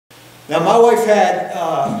Now, my wife had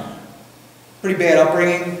pretty bad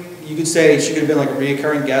upbringing. You could say she could have been like a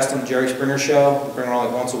reoccurring guest on the Jerry Springer show. We bring her on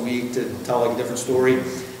like once a week to tell like a different story.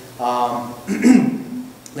 Now,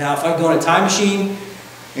 if I go in a time machine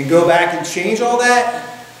and go back and change all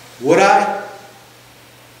that, would I?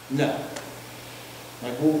 No.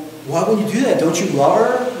 Like, well, why would you do that? Don't you love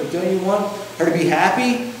her? Like, don't you want her to be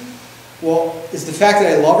happy? Well, it's the fact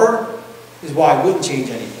that I love her is why I wouldn't change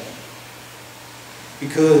anything.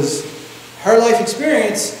 Because her life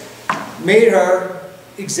experience made her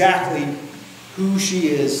exactly who she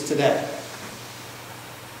is today.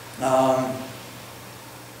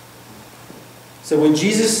 So when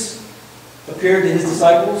Jesus appeared to his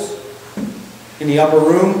disciples in the upper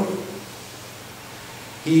room,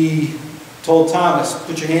 he told Thomas,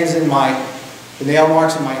 put your hands in the nail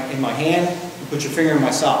marks in my hand, and put your finger in my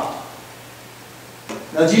side.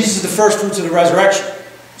 Now Jesus is the first fruits of the resurrection.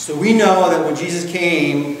 So we know that when Jesus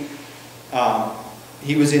came,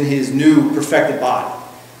 he was in his new perfected body.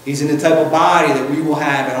 He's in the type of body that we will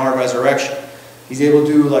have in our resurrection. He's able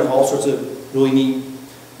to do like all sorts of really neat,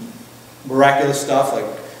 miraculous stuff, like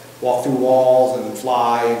walk through walls and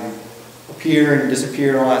fly and appear and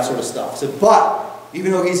disappear and all that sort of stuff. So, but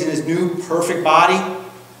even though he's in his new perfect body,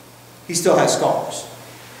 he still has scars.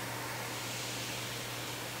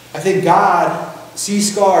 I think God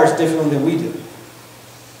sees scars differently than we do.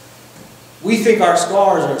 We think our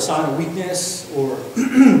scars are a sign of weakness or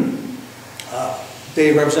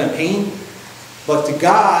they represent pain. But to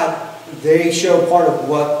God, they show part of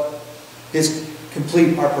what his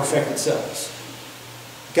complete, our perfected selves.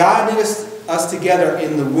 God knit us together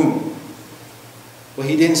in the womb. But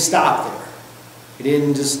he didn't stop there. He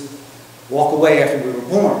didn't just walk away after we were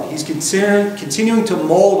born. He's continuing to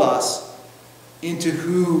mold us into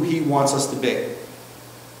who he wants us to be.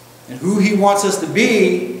 And who he wants us to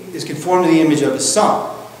be is conformed to the image of his Son.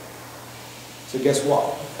 So guess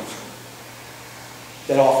what?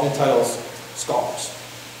 That often entitles scars.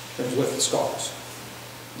 Comes with the scars.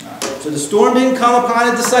 Right. So the storm didn't come upon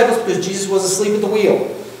the disciples because Jesus was asleep at the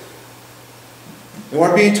wheel. They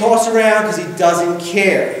weren't being tossed around because he doesn't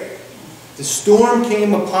care. The storm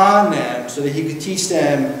came upon them so that he could teach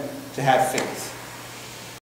them to have faith.